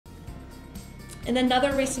In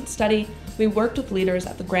another recent study, we worked with leaders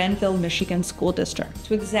at the Grandville, Michigan School District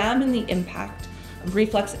to examine the impact of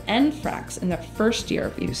Reflex and Frax in their first year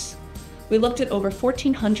of use. We looked at over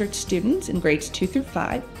 1,400 students in grades 2 through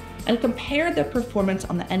 5 and compared their performance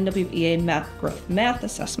on the NWEA Math Growth Math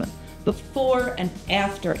Assessment before and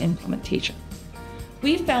after implementation.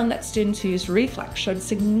 We found that students who used Reflex showed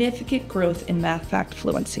significant growth in math fact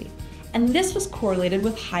fluency, and this was correlated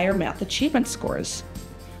with higher math achievement scores.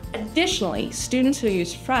 Additionally, students who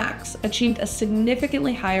used Frax achieved a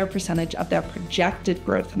significantly higher percentage of their projected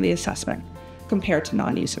growth in the assessment compared to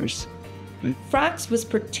non-users. Frax was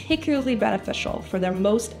particularly beneficial for their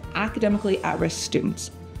most academically at-risk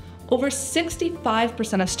students. Over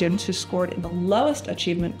 65% of students who scored in the lowest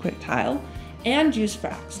achievement quintile and used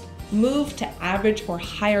Frax moved to average or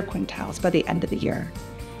higher quintiles by the end of the year.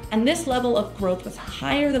 And this level of growth was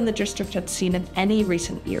higher than the district had seen in any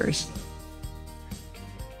recent years.